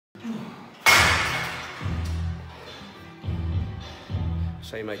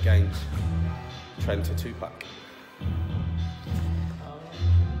Say you make gains, train to 2-pack.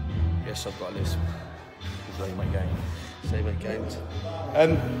 Yes, I've got a list. Say you make gains. Say you make gains.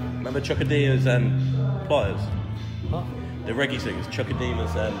 Remember Chuckadema's pliers? What? The reggae singers,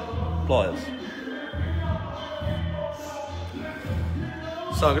 Chuckadema's pliers.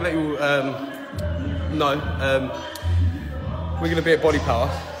 So I'm gonna let you know, we're gonna be at BodyPower.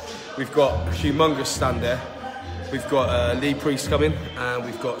 We've got a humongous stand there. We've got Lee Priest coming, and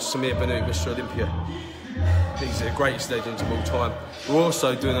we've got Samir Banu, Mr. Olympia. These are the greatest legends of all time. We're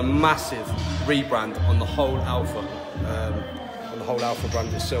also doing a massive rebrand on the whole Alpha, on the whole Alpha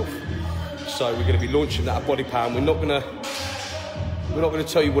brand itself. So we're going to be launching that at BodyPower, and we're not going to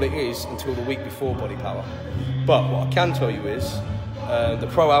tell you what it is until the week before BodyPower. But what I can tell you is the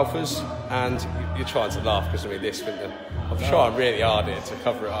Pro Alphas, and you're trying to laugh because of this, aren't you? I'm trying really hard here to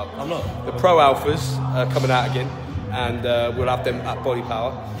cover it up. I'm not. The Pro Alphas are coming out again, and we'll have them at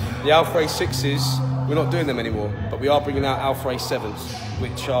BodyPower. The Alpha A6s, we're not doing them anymore, but we are bringing out Alpha A7s,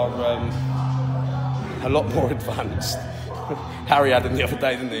 which are a lot more advanced. Harry had them the other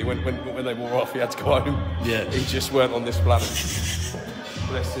day, didn't he? When they wore off, he had to go home. Yeah. He just weren't on this planet.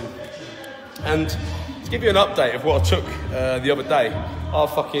 Bless him. And to give you an update of what I took the other day, our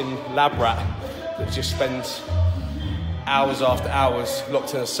fucking lab rat that just spends hours after hours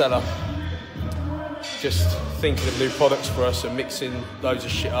locked in a cellar just thinking of new products for us and mixing loads of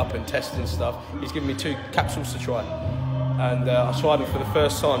shit up and testing stuff. He's given me 2 capsules to try, and I tried them for the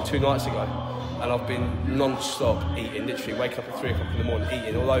first time 2 nights ago, and I've been non-stop eating, literally wake up at 3 o'clock in the morning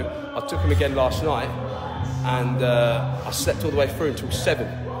eating, although I took them again last night and I slept all the way through until 7,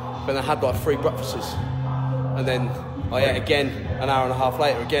 then I had like 3 breakfasts, and then I ate again an hour and a half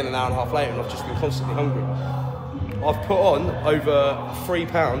later, again an hour and a half later, and I've just been constantly hungry. I've put on over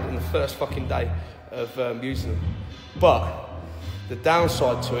 £3 in the first fucking day of using them. But the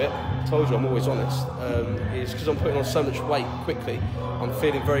downside to it, I told you I'm always honest, is because I'm putting on so much weight quickly, I'm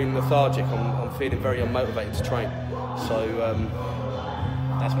feeling very lethargic, I'm feeling very unmotivated to train. So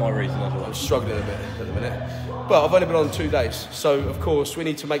that's my reason as well. I'm struggling a bit at the minute. But I've only been on 2 days, so of course we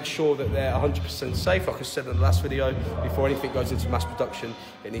need to make sure that they're 100% safe. Like I said in the last video, before anything goes into mass production,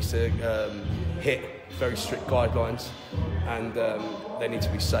 it needs to hit very strict guidelines, and they need to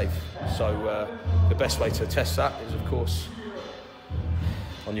be safe. So the best way to test that is, of course,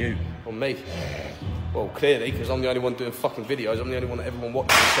 on you. On me. Well, clearly, because I'm the only one doing fucking videos, I'm the only one that everyone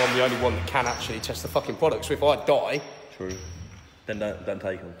watches, so I'm the only one that can actually test the fucking product. So if I die... True. Then don't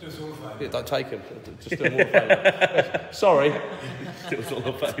take them. Yeah, don't take them. Just do them all a favour. Sorry. Do us all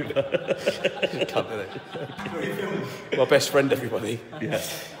a favour. Can't do it. My best friend, everybody. Yeah.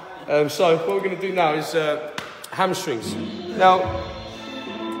 So what we're going to do now is hamstrings. Now,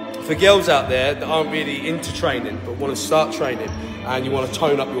 for girls out there that aren't really into training but want to start training and you want to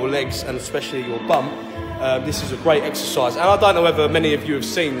tone up your legs and especially your bum, this is a great exercise. And I don't know whether many of you have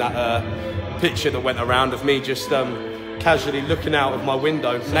seen that picture that went around of me just casually looking out of my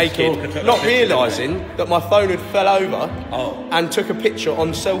window naked, not realising that my phone had fell over and took a picture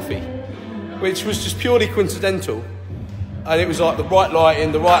on selfie, which was just purely coincidental. And it was like the right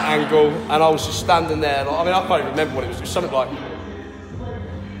lighting, the right angle, and I was just standing there. Like, I mean, I can't even remember what it was. It was something like that.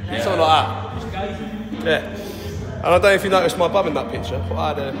 Yeah. And I don't know if you noticed my bum in that picture, but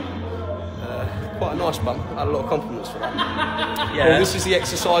I had quite a nice bum. I had a lot of compliments for that. Yeah. Well, this is the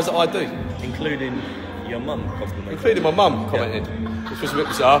exercise that I do. Including your mum complimented. Including my mum commented, which was a bit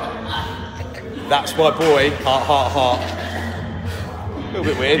bizarre. That's my boy, heart, heart, heart. A little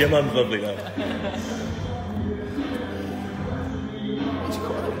bit weird. Your mum's lovely though.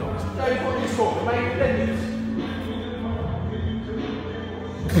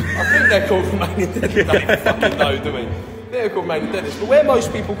 I think they're called Romanian deadlifts. They fucking know, do we? They're called Romanian deadlifts. But where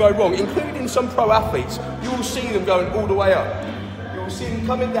most people go wrong, including some pro athletes, you will see them going all the way up. You will see them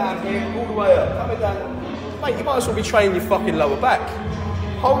coming down here, all the way up, coming down. Mate, you might as well be training your fucking lower back.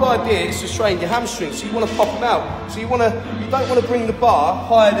 Whole idea is to train your hamstrings, so you want to pop them out. So you don't want to bring the bar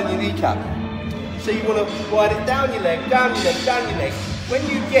higher than your kneecap. So you want to ride it down your leg, down your leg, down your leg. When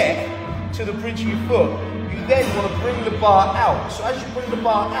you get to the bridge of your foot, you then want to bring the bar out. So as you bring the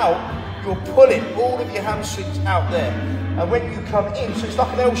bar out, you're pulling all of your hamstrings out there. And when you come in, so it's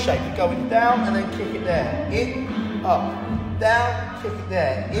like an L shape, you're going down and then kick it there. In, up, down, kick it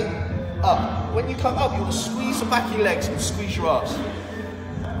there, in, up. When you come up, you want to squeeze the back of your legs and squeeze your ass.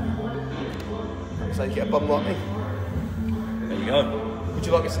 So you get a bum like me. There you go. Would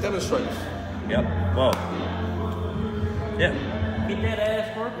you like me to demonstrate? Yep. Well. Yeah.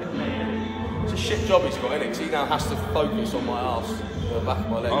 It's a shit job he's got, isn't it? Because he now has to focus on my ass, the back of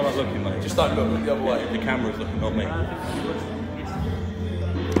my legs. I'm not looking, mate. Just don't look the other way. The camera's looking, not me.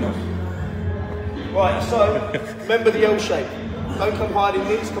 Right, so remember the L shape. Don't come hiding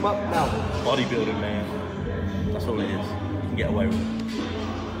these, come up now. Bodybuilding, man. That's all it is. You can get away with it.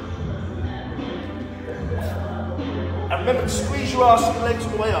 And remember to squeeze your ass and your legs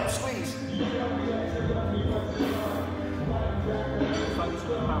all the way up. Squeeze.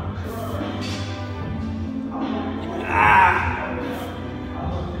 Ah!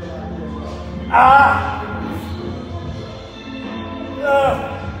 Ah!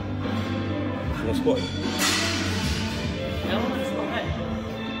 Let's squat it.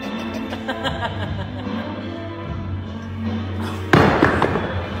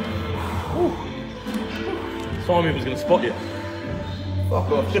 Simon was going to spot you.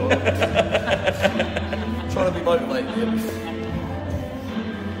 Fuck off, Sean. Trying to be motivated here.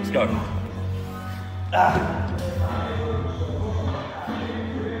 Let's go.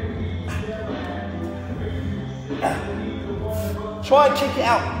 Try and kick it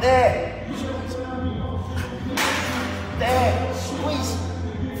out. There. There. Squeeze.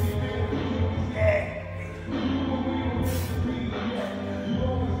 There.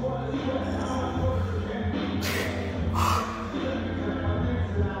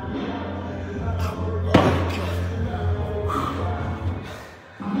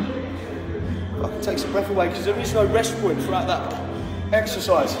 Take some breath away because there is no rest point throughout that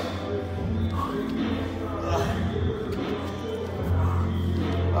exercise.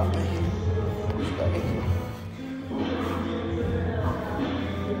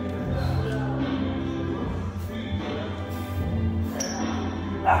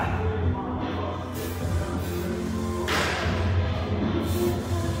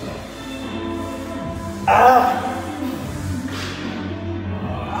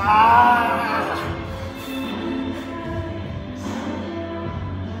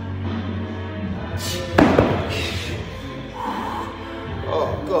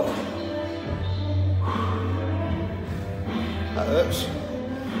 Oh God, that hurts.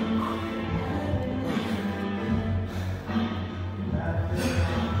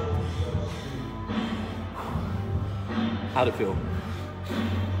 How'd it feel?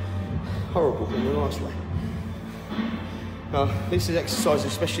 Horrible in a nice way. Now, this is exercise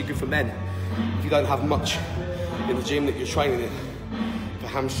especially good for men. If you don't have much in the gym that you're training in for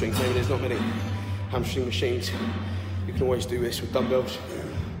hamstrings, maybe there's not many hamstring machines, you can always do this with dumbbells,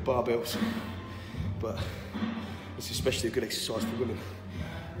 barbells, but it's especially a good exercise for women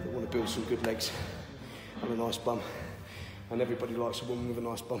that want to build some good legs and a nice bum. And everybody likes a woman with a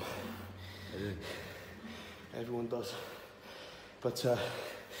nice bum. Everyone does. But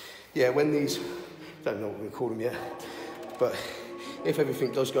yeah, when these, don't know what we're going to call them yet, but if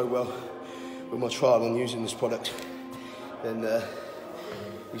everything does go well with my trial on using this product, then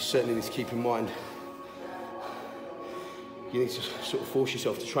you certainly need to keep in mind you need to sort of force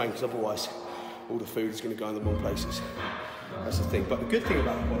yourself to train, because otherwise all the food is going to go in the wrong places. That's the thing. But the good thing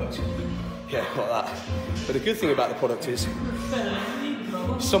about the product, yeah, like that. But the good thing about the product is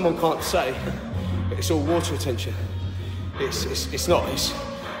someone can't say that it's all water retention. It's not.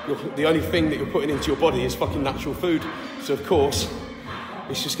 The only thing that you're putting into your body is fucking natural food. So of course,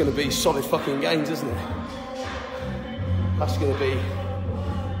 it's just going to be solid fucking gains, isn't it? That's going to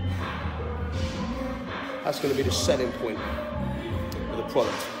be the selling point of the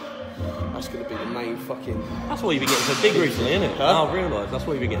product. That's going to be the main fucking... That's why you've been getting so big recently, isn't it? Huh? I realise that's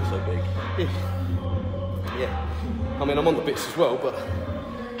why you've been getting so big. Yeah. I mean, I'm on the bits as well, but...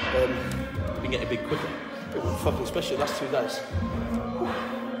 You've been getting big quicker. Fucking especially the last 2 days.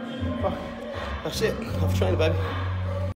 That's it. I've trained, baby.